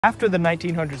After the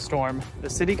 1900 storm, the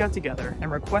city got together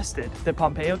and requested that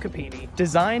Pompeo Coppini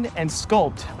design and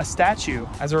sculpt a statue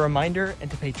as a reminder and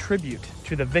to pay tribute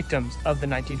to the victims of the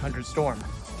 1900 storm.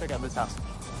 Check out this house.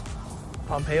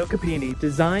 Pompeo Coppini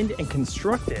designed and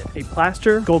constructed a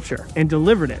plaster sculpture and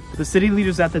delivered it. The city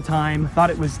leaders at the time thought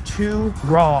it was too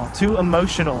raw, too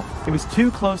emotional. It was too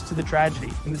close to the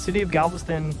tragedy. And the city of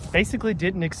Galveston basically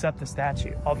didn't accept the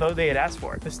statue, although they had asked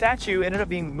for it. The statue ended up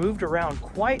being moved around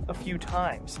quite a few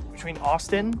times between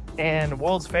Austin and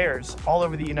World's Fairs all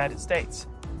over the United States.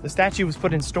 The statue was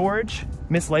put in storage,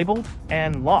 mislabeled,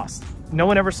 and lost. No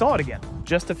one ever saw it again.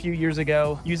 Just a few years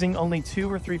ago, using only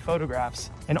 2 or 3 photographs,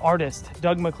 an artist,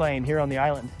 Doug McLean here on the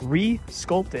island,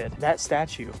 re-sculpted that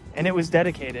statue, and it was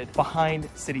dedicated behind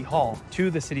City Hall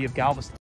to the city of Galveston.